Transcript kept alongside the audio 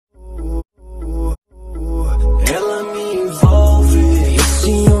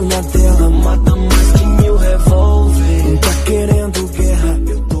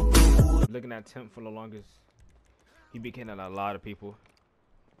that temp for the longest. He been killing a lot of people.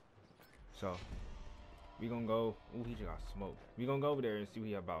 So we gonna go. Ooh, he just got smoked. We gonna go over there and see what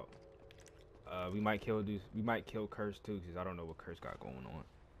he about. We might kill this. We might kill Curse too, cause I don't know what Curse got going on.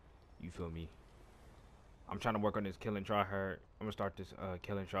 You feel me? I'm trying to work on this kill and try hard. I'm gonna start this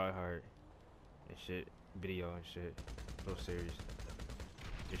kill and try hard and shit video and shit. Little series.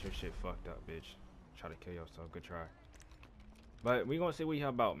 Get your shit fucked up, bitch. Try to kill yourself. Good try. But we gonna see what he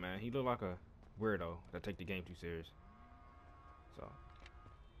about, man. He look like a weirdo that take the game too serious. So,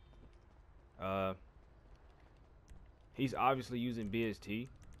 he's obviously using BST.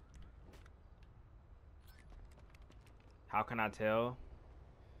 How can I tell?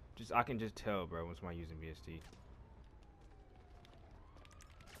 I can just tell, bro, when somebody using BST.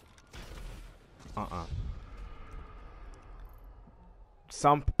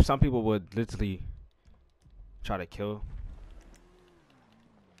 Some people would literally try to kill.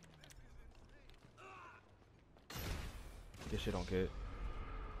 This shit don't get.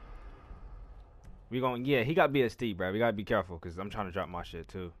 Yeah, he got BST, bro. We gotta be careful, cause I'm trying to drop my shit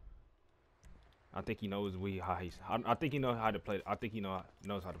too. I think he knows I think he knows how to play. I think he knows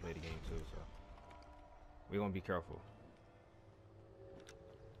how to play the game too. So we're gonna be careful.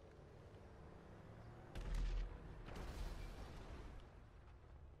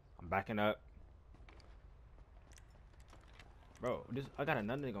 I'm backing up, bro. I got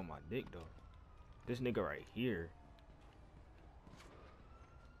another nigga on my dick though. This nigga right here.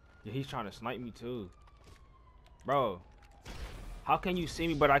 Yeah, he's trying to snipe me too, bro. How can you see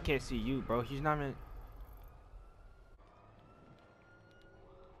me but I can't see you, bro? He's not even.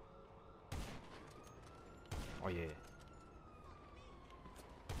 Oh yeah.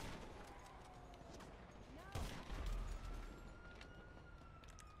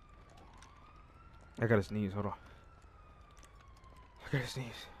 I gotta sneeze. Hold on. I gotta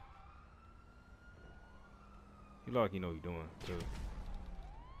sneeze. You look like you know what you're doing too.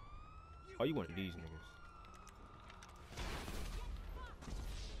 Oh, you one of these niggas.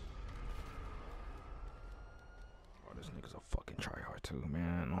 This nigga's a fucking tryhard too,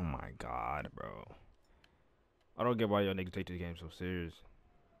 man. Oh my god, bro. I don't get why y'all niggas take this game so serious.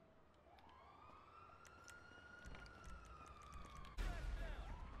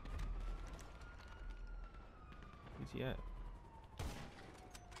 Where's he at?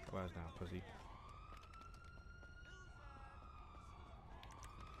 Go ass down, pussy.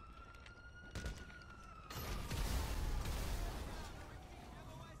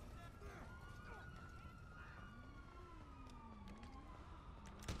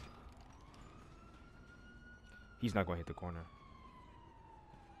 He's not gonna hit the corner.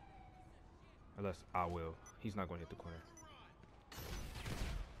 Unless I will. He's not gonna hit the corner.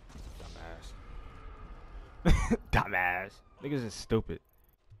 Dumbass. Dumbass. Niggas is stupid.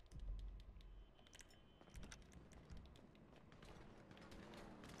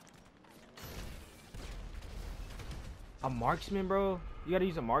 A marksman, bro? You gotta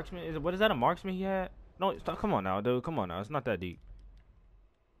use a marksman? What is that, a marksman he had? No, come on now, dude. Come on now. It's not that deep.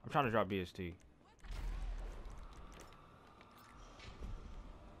 I'm trying to drop BST.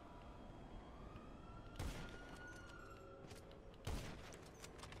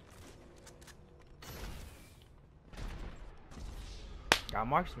 Got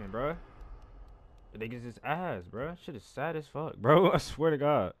marksman, bro. The niggas is ass, bro. Shit is sad as fuck, bro. I swear to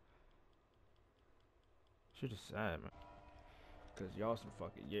God. Shit is sad, man. Cause y'all some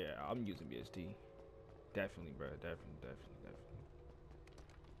fucking, yeah. I'm using BST. Definitely, bro. Definitely.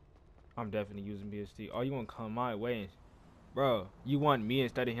 I'm definitely using BST. Oh, you wanna come my way, bro? You want me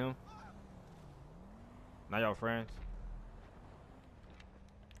instead of him? Now y'all friends?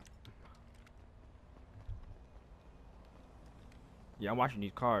 Yeah, I'm watching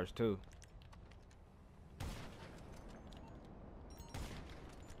these cars too.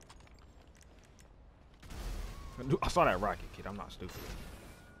 I saw that rocket, kid. I'm not stupid.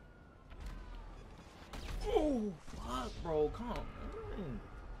 Oh, fuck, bro. Come on.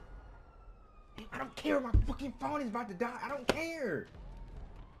 I don't care. My fucking phone is about to die. I don't care.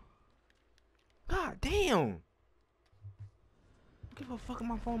 God damn. Give a fuck if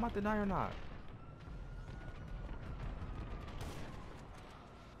my phone about to die or not.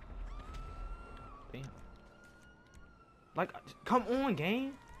 Damn. Like, come on,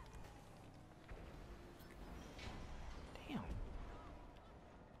 game. Damn.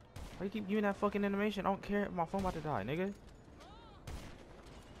 Why you keep giving that fucking animation? I don't care if my phone about to die, nigga.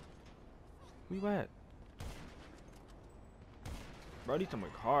 Where you at? Bro, I need some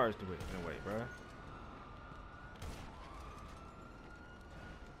cars to it in a way, bro.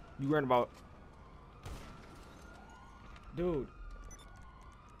 You worrying about... Dude.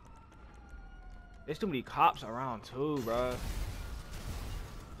 There's too many cops around too, bro.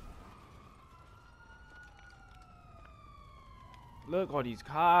 Look, all these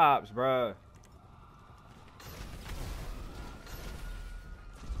cops, bro.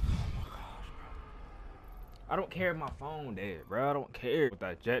 I don't care if my phone dead, bro. I don't care with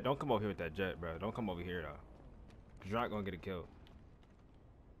that jet. Don't come over here with that jet, bro. Don't come over here, though. Because you're not going to get a kill.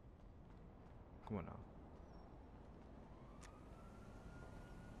 Come on now.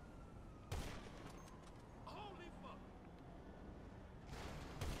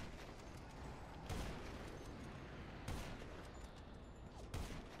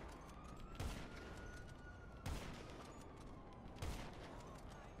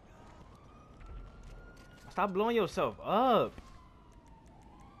 Stop blowing yourself up.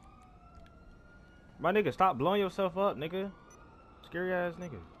 My nigga, stop blowing yourself up, nigga. Scary ass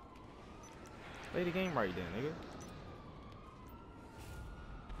nigga. Play the game right then, nigga.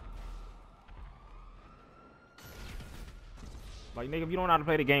 Like, nigga, if you don't know how to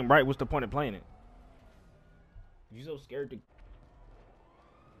play the game right, what's the point of playing it? You so scared to...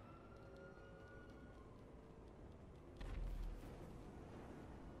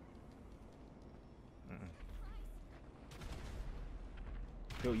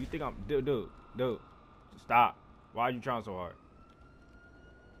 Dude, you think I'm... Dude. Stop. Why are you trying so hard?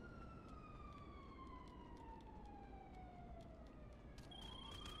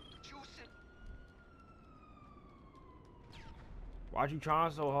 Why you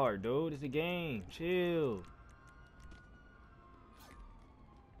trying so hard, dude? It's a game. Chill.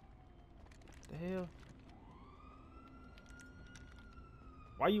 What the hell?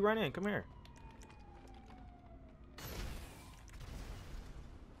 Why you running? Come here.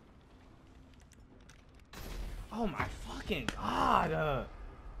 Oh my fucking god.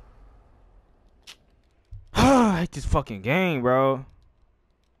 I hate this fucking game, bro.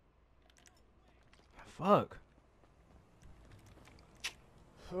 Fuck.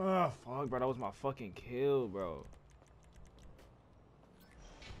 Oh, fuck, bro. That was my fucking kill, bro.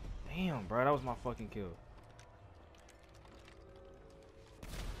 Damn, bro. That was my fucking kill.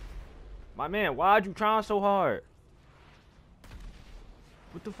 My man, why'd you trying so hard?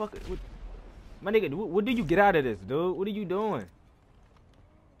 What the fuck? What, my nigga, what do you get out of this, dude? What are you doing?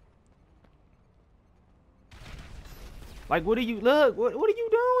 Like, what are you... Look, what are you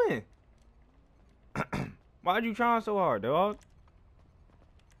doing? Why'd you trying so hard, dog?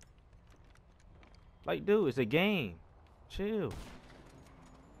 Like, dude, it's a game. Chill.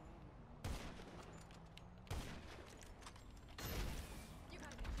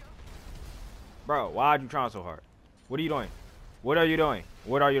 Bro, why'd you trying so hard? What are you doing? What are you doing?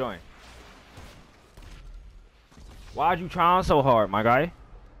 What are you doing? Why'd you trying so hard, my guy?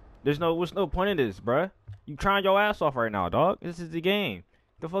 What's no point in this, bruh? You trying your ass off right now, dog. This is the game.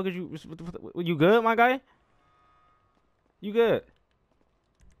 The fuck is you? You good, my guy? You good?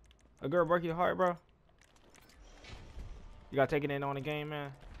 A girl break your heart, bro? You gotta take it in on the game,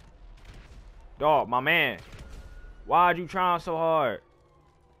 man. Dog, my man. Why'd you trying so hard?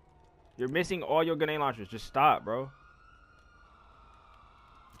 You're missing all your grenade launchers. Just stop, bro.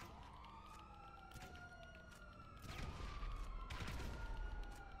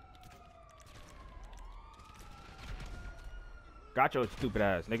 Got your stupid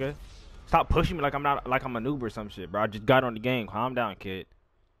ass, nigga. Stop pushing me like I'm a noob or some shit, bro. I just got on the game. Calm down, kid.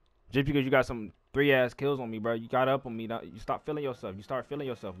 Just because you got some 3-ass kills on me, bro. You got up on me. You stop feeling yourself. You start feeling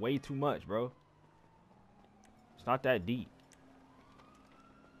yourself way too much, bro. It's not that deep.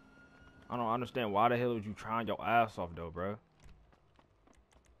 I don't understand why the hell was you trying your ass off, though, bro.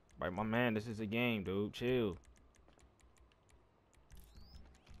 Like, my man, this is a game, dude. Chill.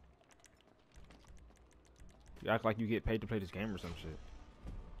 You act like you get paid to play this game or some shit.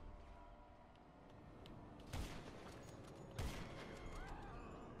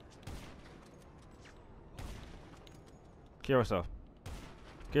 Kill yourself.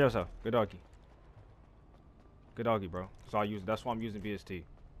 Kill yourself. Good doggy. Good doggy, bro. That's why I'm using BST.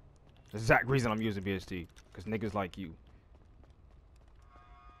 The exact reason I'm using BST. Because niggas like you.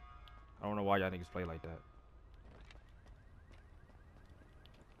 I don't know why y'all niggas play like that.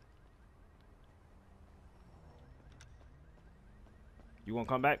 You wanna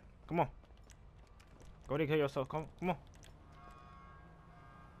come back? Come on. Go take care of yourself. Come on.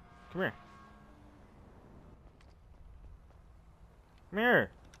 Come here. Come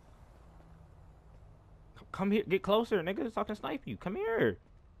here. Come here. Get closer, nigga, so I can snipe you. Come here.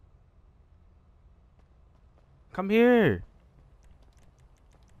 Come here.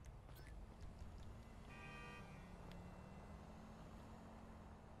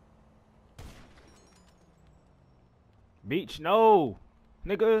 Beach, no.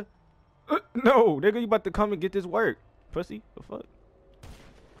 Nigga. No, nigga, you about to come and get this work, pussy. The fuck?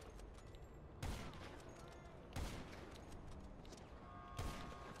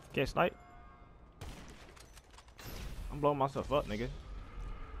 Can't snipe. I'm blowing myself up, nigga.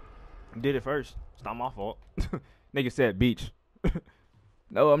 Did it first. It's not my fault. Nigga said beach.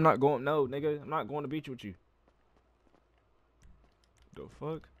 No, I'm not going. No, nigga, I'm not going to beach with you. The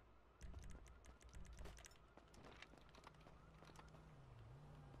fuck?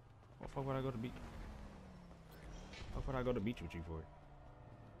 What the fuck would I go to beach? What would I go to beach with you for?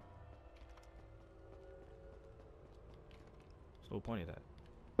 There's no point of that.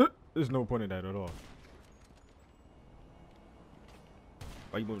 There's no point of that at all.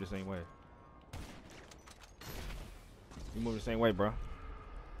 Why you move the same way? You move the same way, bro.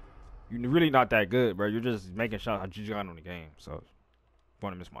 You're really not that good, bro. You're just making shots. I just got on the game, so I'm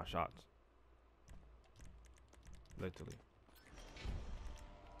going to miss my shots. Literally.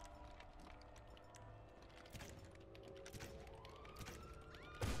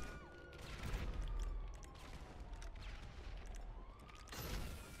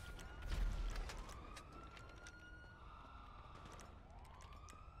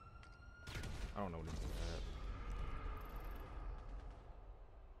 I don't know what this is at.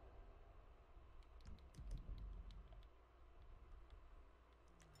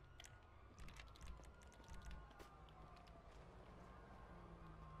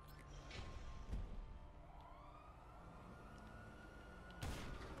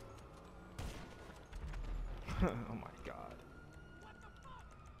 Oh my god.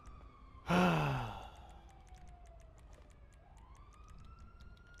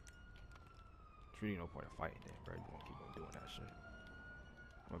 It's really no point of fighting then, bro. You wanna keep on doing that shit.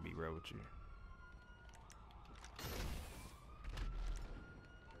 I'm gonna be real with you.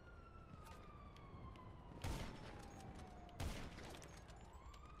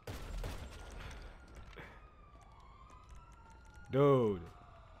 Dude.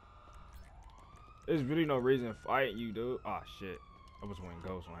 There's really no reason fighting you, dude. Ah, shit. I was going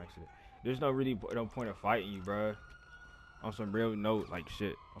ghost on accident. There's no point of fighting you, bro. On some real note, like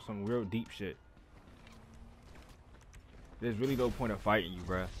shit. On some real deep shit. There's really no point of fighting you,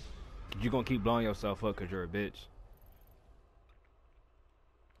 bro. You're gonna keep blowing yourself up because you're a bitch.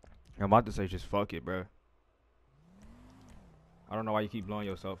 I'm about to say just fuck it, bro. I don't know why you keep blowing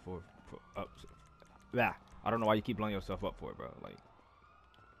yourself up. Yeah. I don't know why you keep blowing yourself up for it, bro. Like,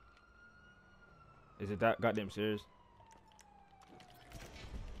 is it that goddamn serious?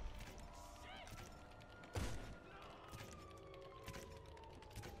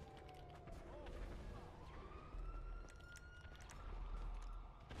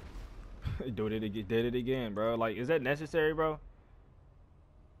 Did it again, bro. Like, is that necessary, bro?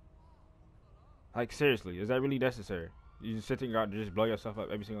 Like, seriously, is that really necessary? You just sit there and just blow yourself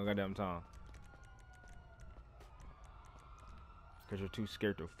up every single goddamn time because you're too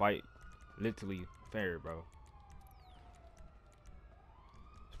scared to fight. Literally fair, bro.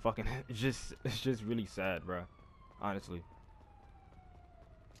 It's fucking. It's just really sad, bro. Honestly.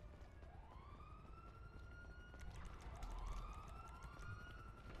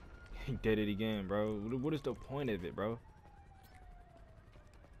 He did it again, bro. What is the point of it, bro?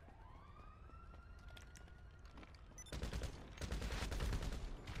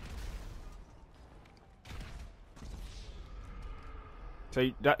 So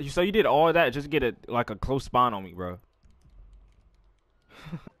you did all of that just to get a close spawn on me, bro.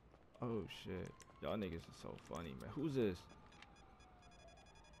 Oh shit, y'all niggas are so funny, man. Who's this?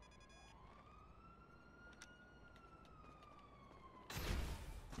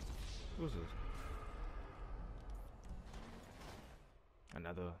 Who's this?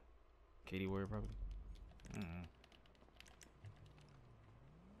 Another Katie warrior, probably.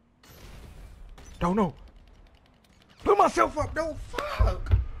 Don't know. Put myself up, no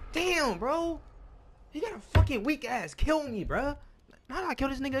fuck. Damn, bro. He got a fucking weak ass. Kill me, bro. Now I kill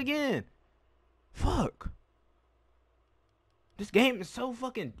this nigga again. Fuck. This game is so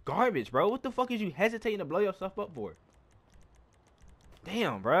fucking garbage, bro. What the fuck is you hesitating to blow yourself up for?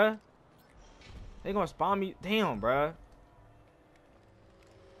 Damn, bro. They gonna spawn me. Damn, bro.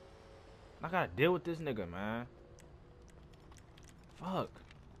 I gotta deal with this nigga, man. Fuck.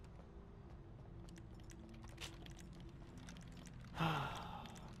 I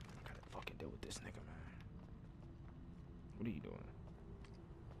gotta fucking deal with this nigga, man. What are you doing?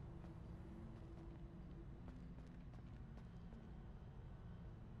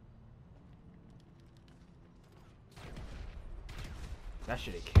 That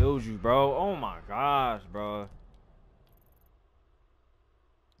should have killed you, bro. Oh my gosh, bro.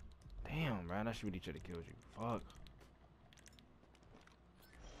 Damn, man. That really should have killed you. Fuck.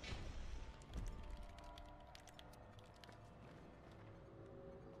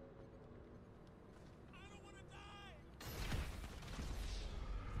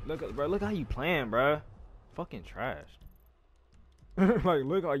 look how you playing, bro. Fucking trash. Like,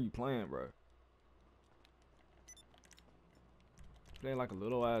 look how you playing, bro. Playing like a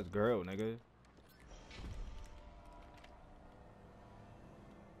little ass girl, nigga.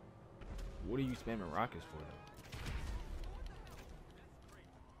 What are you spamming rockets for, though?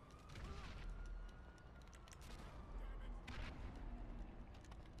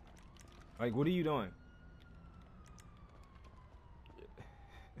 Like, what are you doing?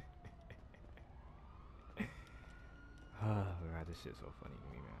 Oh, God, this shit's so funny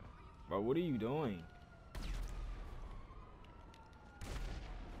to me, man. Bro, what are you doing?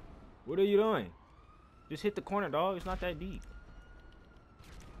 What are you doing? Just hit the corner, dog. It's not that deep.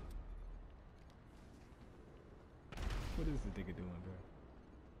 What is this nigga doing, bro?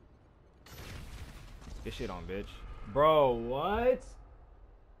 Get shit on, bitch. Bro, what?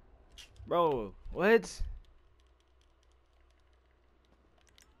 Bro, what?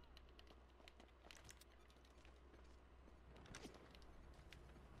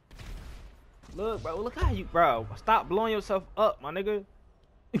 Look, bro, look how you, bro. Stop blowing yourself up, my nigga.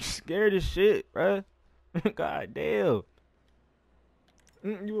 You scared as shit, bro. God damn.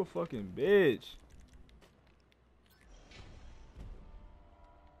 You a fucking bitch.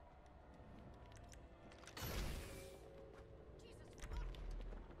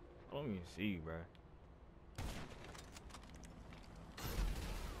 I don't even see you, bro.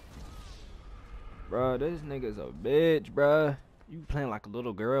 Bro, this nigga's a bitch, bro. You playing like a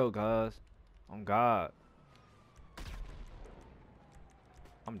little girl, guys. On God.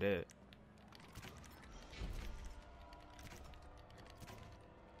 I'm dead.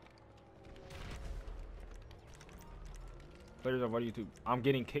 Players of YouTube. I'm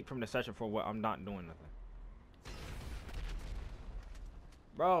getting kicked from the session for what? I'm not doing nothing.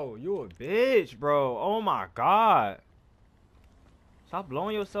 Bro, you a bitch, bro. Oh my God. Stop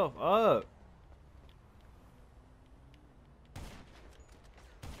blowing yourself up.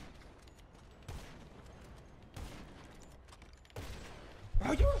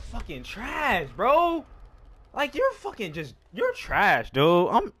 Bro, you're fucking trash, bro. Like, you're fucking just, you're trash, dude.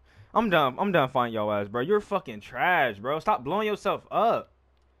 I'm done. I'm done fighting your ass, bro. You're fucking trash, bro. Stop blowing yourself up.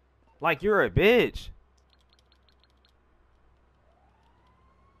 Like, you're a bitch.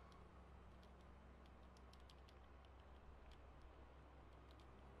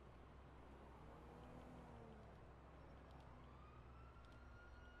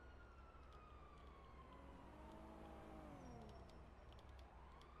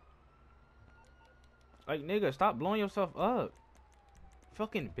 Like, nigga, stop blowing yourself up.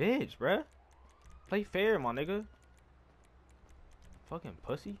 Fucking bitch, bruh. Play fair, my nigga. Fucking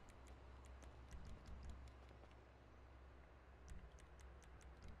pussy.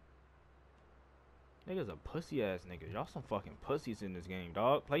 Nigga's a pussy ass nigga. Y'all some fucking pussies in this game,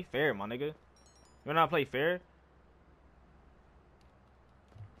 dog. Play fair, my nigga. You not play fair?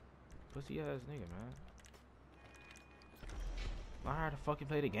 Pussy ass nigga, man. Learn how to fucking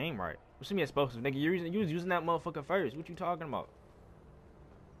play the game right. What's me explosive, nigga? You was using that motherfucker first. What you talking about?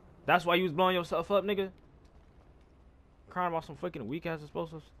 That's why you was blowing yourself up, nigga? Crying about some fucking weak ass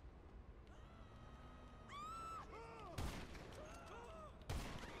explosives?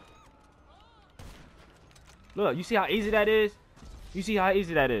 Look, you see how easy that is? You see how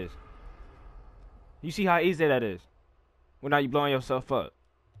easy that is? You see how easy that is? Well, now you blowing yourself up.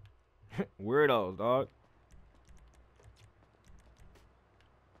 Weirdos, dog.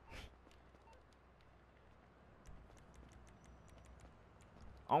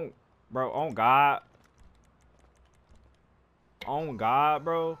 Bro, on God. On God,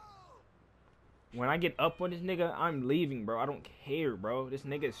 bro. When I get up on this nigga, I'm leaving, bro. I don't care, bro. This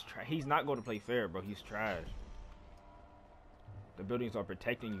nigga is he's not going to play fair, bro. He's trash. The buildings are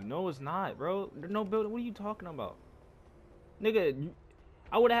protecting you. No, it's not, bro. There's no building. What are you talking about? Nigga,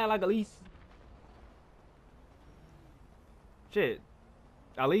 I would have had like at least... Shit.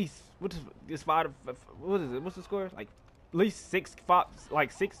 At least, what is five? What is it? What's the score? Like, at least 6, 5,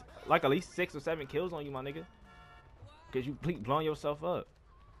 like 6, like at least 6 or 7 kills on you, my nigga. Cause you keep blowing yourself up.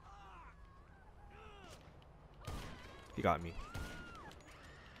 He got me.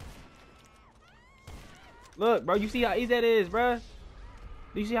 Look, bro, you see how easy that is, bro?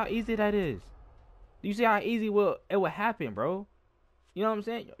 Do you see how easy that is? Do you see how easy it will happen, bro? You know what I'm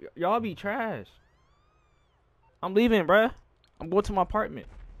saying? Y'all be trash. I'm leaving, bro. I'm going to my apartment.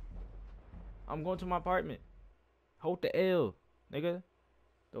 I'm going to my apartment. Hold the L, nigga.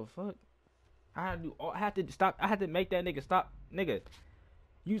 The fuck? I had to stop. I had to make that nigga stop, nigga.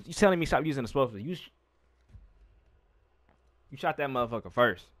 You telling me stop using explosives? You shot that motherfucker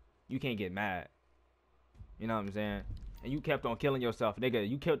first. You can't get mad. You know what I'm saying? And you kept on killing yourself, nigga.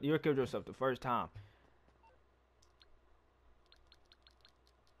 You killed yourself the first time.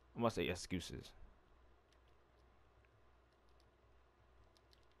 I'm gonna say excuses.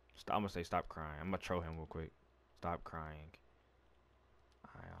 I'm gonna say stop crying. I'm gonna troll him real quick. Stop crying.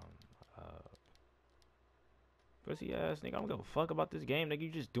 I am pussy ass nigga. I don't give a fuck about this game, nigga. You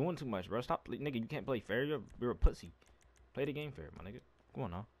just doing too much, bro. Stop, nigga. You can't play fair. You're a pussy. Play the game fair, my nigga. Come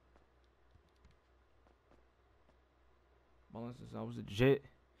on now. Ballin' since I was a jet.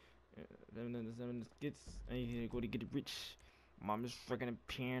 The skits. Ain't here go to get rich. Mom is freaking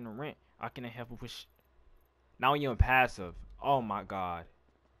paying the rent. I can help with. Now you're in passive. Oh my god.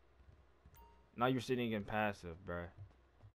 Now you're sitting in passive, bruh.